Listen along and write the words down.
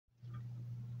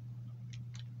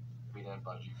Aunt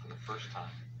Budgie for the first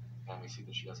time, and we see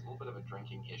that she has a little bit of a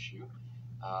drinking issue.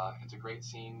 It's a great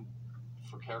scene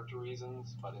for character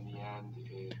reasons, but in the end,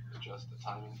 it's just a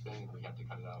timing thing, and we have to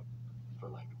cut it out for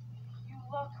length. You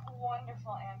look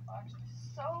wonderful, Aunt Budge.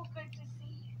 So good to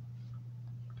see you.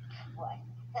 Well,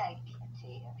 thank you,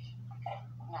 dear.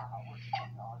 Now we're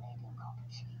getting on in a cup of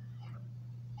tea.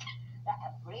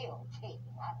 That real tea,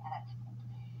 not that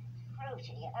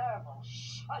fruity, herbal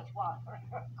shite water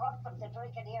got from the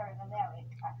drinking here in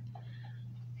America.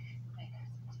 Make us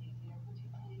some tea, dear, would you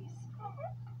please?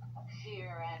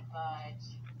 Dear Aunt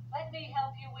Budge, let me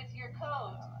help you with your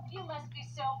coat. You must be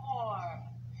so warm.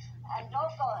 And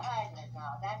don't go hanging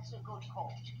now, that's a good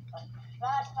coat. But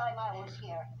last time I was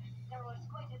here, there was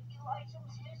quite a few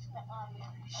items missing on you.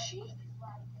 She?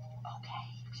 Okay,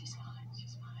 she's fine,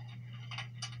 she's fine.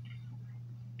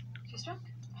 She's drunk?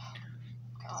 Oh,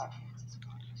 God. Francis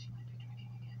Gordon, she might be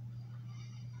drinking again.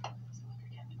 Doesn't look her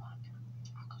kept locked.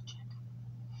 I'll go check.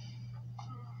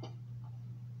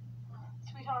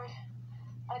 Sweetheart,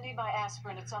 I need my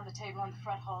aspirin. It's on the table in the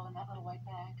front hall in that little white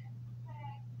bag.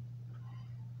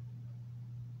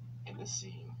 In this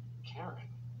scene, Karen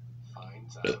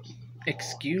finds out that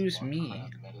Excuse Paul has me.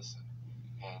 crab medicine,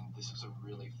 and this is a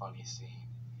really funny scene.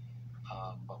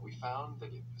 But we found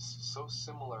that it was so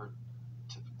similar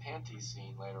to the panties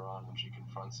scene later on when she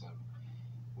confronts him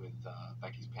with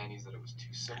Becky's panties that it was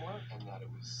too similar, and that it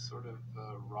was sort of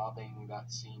robbing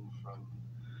that scene from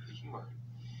the humor.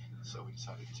 So we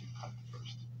decided to cut it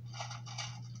first.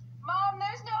 Mom,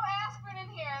 there's no aspirin in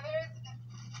here. There's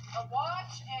a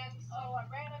watch, and so I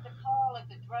ran into Paul at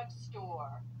the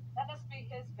drugstore. That must be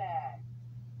his bag.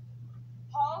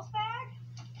 Paul's bag?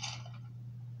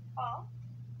 Paul?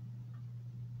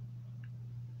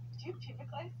 Do you have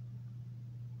pubic lice?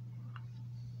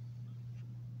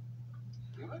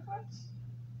 Pubic lice?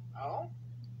 Oh?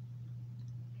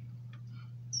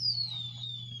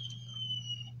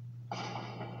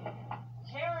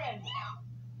 Karen!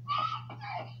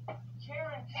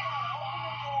 Karen, come on, open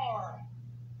the door.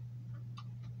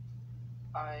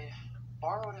 I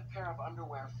borrowed a pair of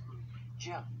underwear from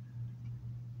Jim.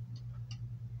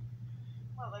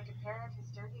 What, like a pair of his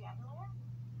dirty underwear?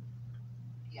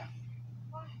 Yeah.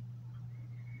 Why?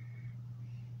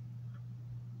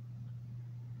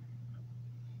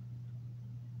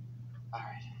 All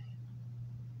right.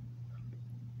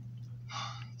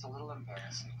 It's a little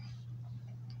embarrassing,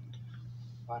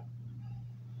 but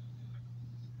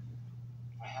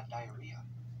I had diarrhea.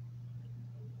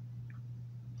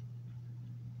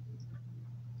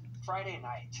 Friday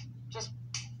night, just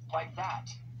like that.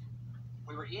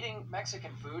 We were eating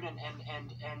Mexican food, and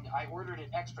I ordered it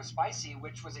extra spicy,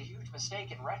 which was a huge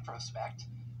mistake in retrospect,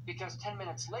 because 10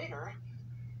 minutes later,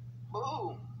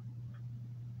 boom.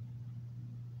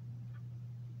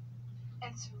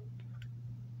 And so,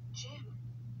 Jim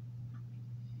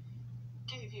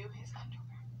gave you his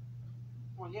underwear.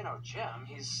 Well, you know, Jim,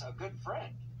 he's a good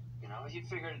friend. You know, he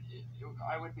figured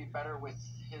I would be better with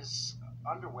his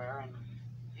underwear, and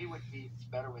he would be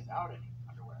better without any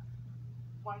underwear.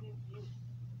 Why didn't you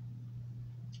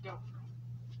go?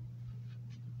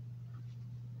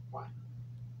 What?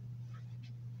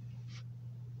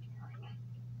 Karen,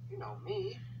 you know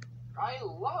me. I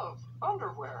love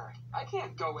underwear. I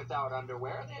can't go without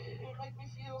underwear. It make me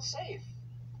feel safe.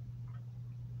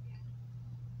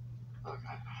 Look,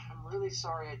 I'm really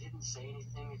sorry I didn't say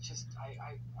anything. It's just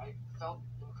I felt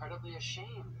incredibly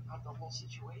ashamed about the whole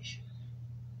situation.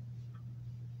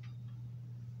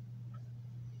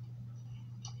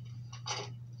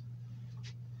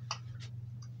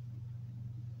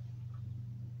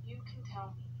 You can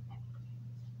tell me anything.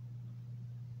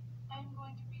 I'm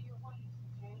going to be your wife,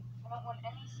 okay? I don't want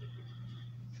any secrets.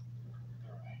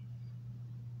 All right.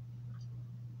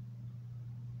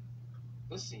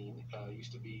 This scene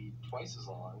used to be twice as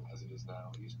long as it is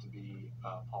now. It used to be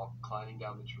Paul climbing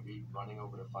down the tree, running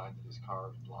over to find that his car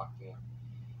was blocked in.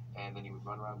 And then he would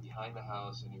run around behind the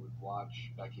house and he would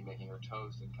watch Becky making her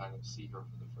toast and kind of see her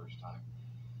for the first time.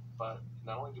 But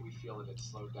not only did we feel that it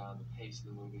slowed down the pace of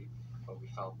the movie, but we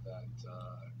felt that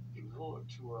it was a little bit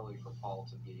too early for Paul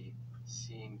to be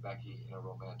seeing Becky in a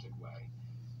romantic way.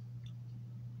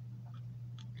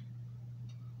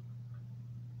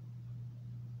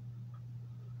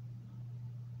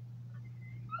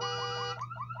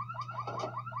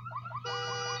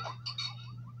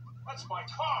 That's my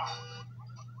car.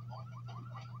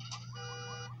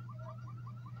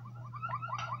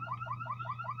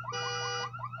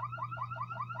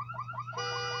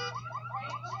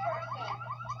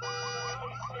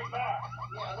 Stay back.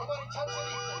 Yeah, nobody touch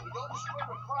anything. We don't disturb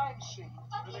a crime scene.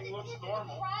 Everything looks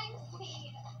normal. Crime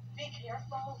scene. Be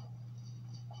careful.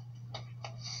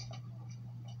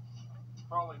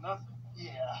 Probably nothing.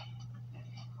 Yeah.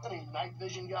 Any night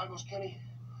vision goggles, Kenny?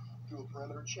 Do a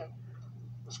perimeter check.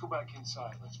 Let's go back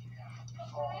inside. Let's figure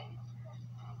out.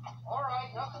 All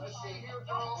right, nothing to see here,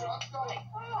 girls. Let's go.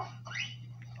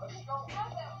 Let's go.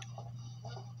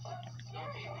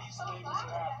 These things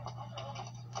happen.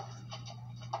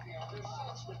 Yeah, there's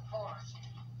sensitive cars.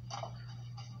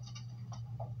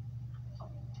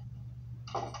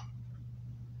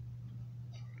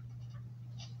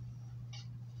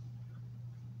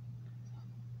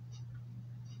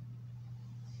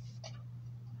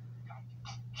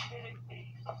 Kidding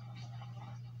me.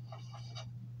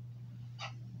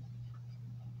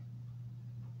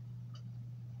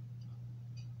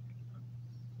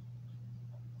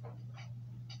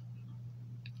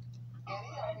 Kenny,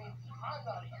 I mean, I'm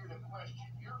not here to question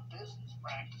your business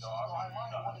practices, so I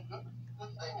might want to go. The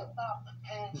thing about the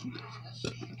pants business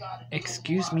is you got to.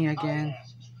 Excuse me again.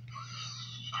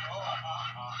 I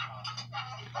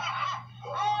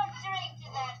don't drink to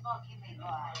that monkey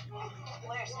meatball.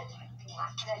 Where's the drink?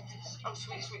 Oh,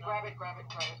 sweet, grab it. No.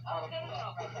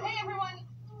 Hey, everyone.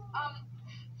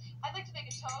 I'd like to make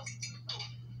a toast.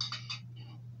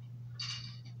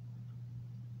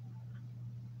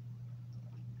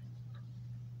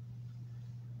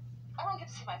 I don't get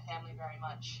to see my family very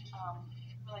much.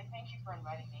 Really, thank you for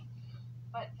inviting me.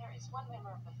 But there is one member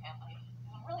of the family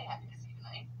that I'm really happy to see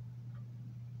tonight.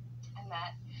 And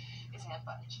that is Aunt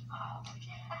Budge. Oh,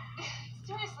 yeah.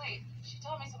 Seriously, she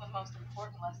taught me some of the most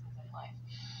important lessons in life.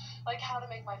 Like how to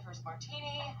make my first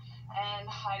martini and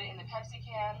hide it in the Pepsi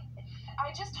can.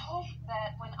 I just hope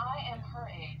that when I am her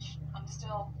age, I'm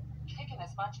still kicking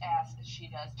as much ass as she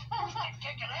does.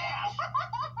 Kicking ass.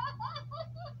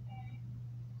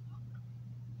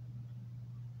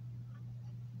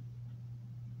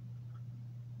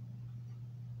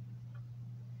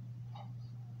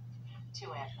 To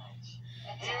Aunt Budge.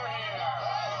 Here,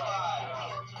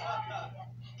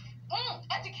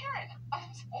 And to Karen.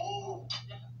 Oh,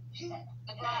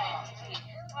 Right.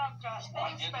 Oh, gosh.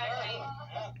 Thanks, Becky.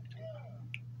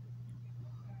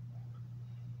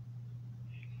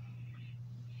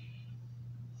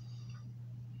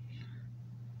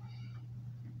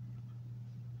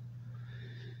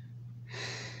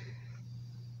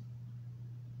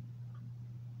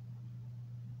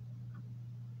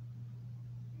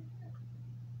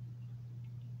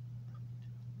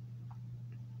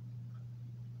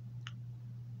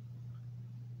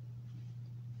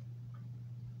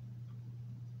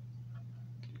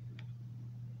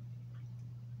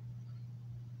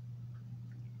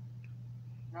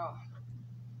 No.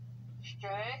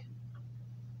 Stay.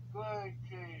 Good,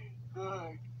 Kitty.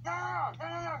 Good. No,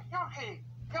 Kitty.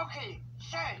 No, Kitty.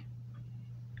 Stay.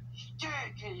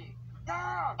 Stay, Kitty.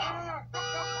 No. Yeah.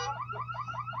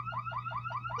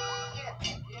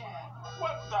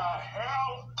 what the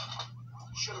hell?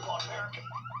 Should have bought American.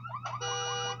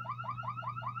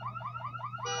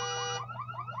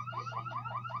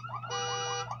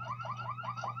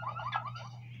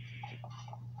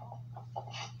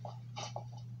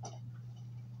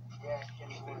 Yeah,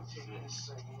 Kenny, better take this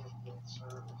thing in for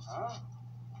service. Huh?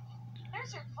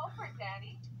 There's your culprit,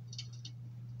 Daddy.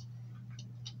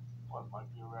 What,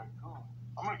 might be a raccoon?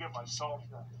 I'm gonna get myself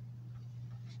done.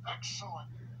 Excellent.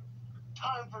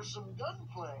 Time for some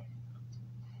gunplay.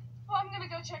 Well, I'm gonna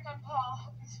go check on Paul.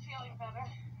 Hope he's feeling better.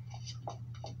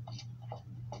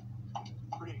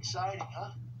 Pretty exciting,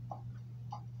 huh?